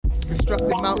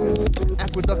Constructing mountains,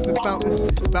 aqueducts and fountains.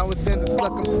 Bound within the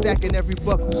sluck, I'm stacking every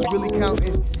buck who's really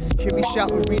counting. Hear me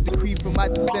shout and read the creed from my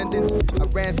descendants. I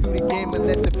ran through the game and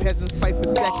let the peasants fight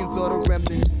for seconds or the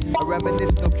remnants. I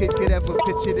reminisce, no kid could ever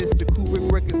picture this. The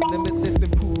Kubrick work is limitless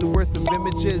and prove the worth of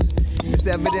images. It's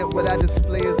evident what I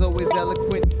display is always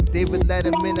eloquent. David let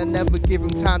him in, I never give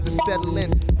him time to settle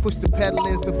in. Push the pedal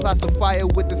in, supply some fire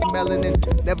with this melanin.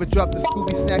 Never drop the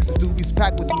Scooby snacks and doobies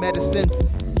packed with medicine.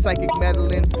 Psychic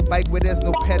meddling, bike where there's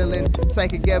no pedaling.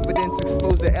 Psychic evidence,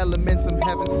 expose the elements I'm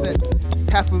heaven sent.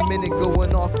 Half a minute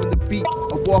going off on the beat.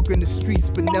 I walk in the streets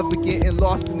but never getting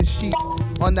lost in the sheets.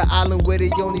 On the island where they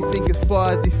only think as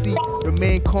far as they see.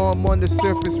 Remain calm on the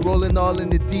surface, rolling all in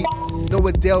the deep. No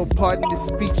Adele, pardon the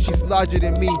speech, she's larger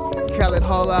than me. Khaled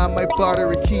Holla, I might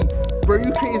barter a key. Bro,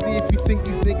 you crazy if you think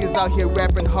these niggas out here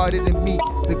rapping harder than me.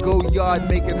 The go yard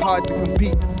make it hard to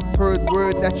compete. Heard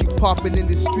word that you popping in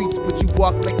the streets, but you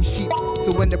walk like a sheep.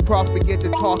 So when the prophet get to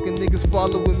talking, niggas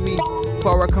following me.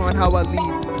 Farrakhan, how I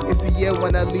lead. It's a year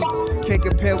when I lead. Can't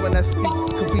compare when I speak.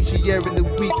 Complete your year in the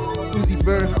week. Uzi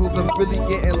verticals, I'm really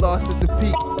getting lost at the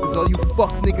peak. Cause all you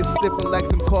fuck niggas slipping like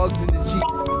some cogs in the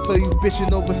Jeep. So you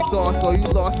bitching over sauce, or you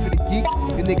lost to the geeks.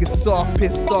 You niggas soft,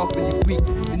 pissed off, and you weak.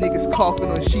 You niggas coughing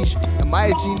on sheesh. Am I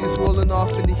a genius rolling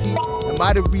off in the heat? Am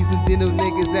I the reason Dino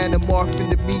niggas anamorphing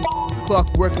the meat?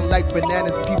 Clock working like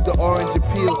bananas, peep the orange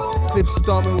appeal. Clips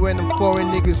storming when them foreign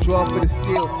niggas draw for the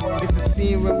steel. It's a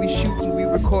scene when we shootin', we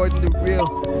recording the real.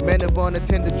 Men of honor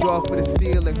tend to draw for the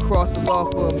steel and cross the law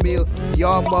for a meal.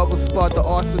 Y'all Marvel spot the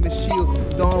awesome and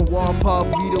shield. Don Juan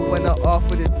Pablito when I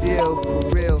offer the deal, for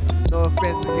real. No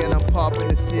offense again, I'm popping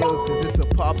the seal, cause it's a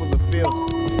popular feel.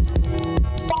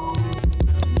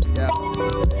 Yeah.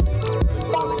 Let's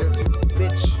go, nigga.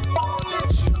 Bitch.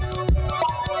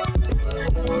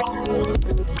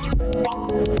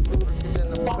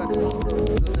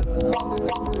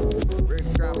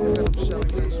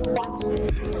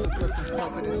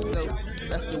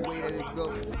 That's the way that it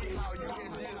goes.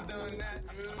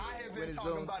 When it's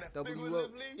on WO.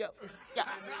 Yep. Yeah.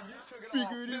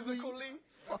 Figuratively.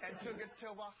 Fuck.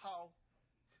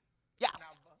 Yeah.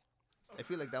 I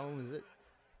feel like that one was it.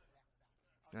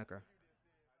 Okay.